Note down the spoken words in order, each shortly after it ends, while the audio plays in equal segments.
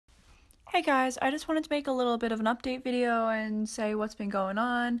Hey guys, I just wanted to make a little bit of an update video and say what's been going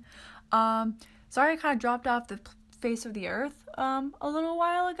on. Sorry I kind of dropped off the face of the earth a little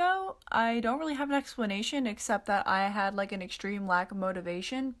while ago. I don't really have an explanation except that I had like an extreme lack of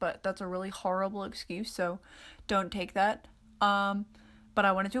motivation, but that's a really horrible excuse, so don't take that. But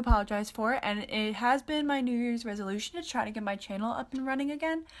I wanted to apologize for it, and it has been my New Year's resolution to try to get my channel up and running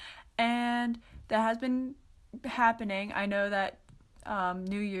again, and that has been happening. I know that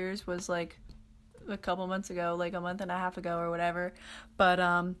New Year's was like a couple months ago, like a month and a half ago or whatever. But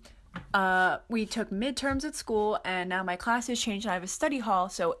we took midterms at school, and now my class has changed and I have a study hall.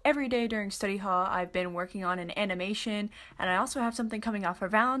 So every day during study hall, I've been working on an animation, and I also have something coming out for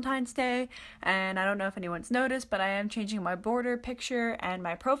Valentine's Day. And I don't know if anyone's noticed, but I am changing my border picture and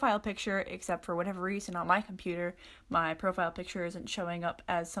my profile picture, except for whatever reason on my computer, my profile picture isn't showing up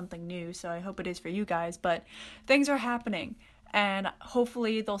as something new. So I hope it is for you guys, but things are happening. And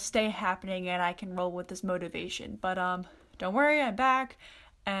hopefully they'll stay happening and I can roll with this motivation. But don't worry, I'm back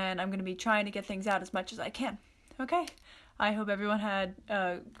and I'm going to be trying to get things out as much as I can. Okay? I hope everyone had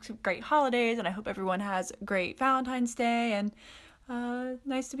some great holidays, and I hope everyone has a great Valentine's Day, and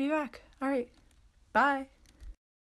nice to be back. All right. Bye.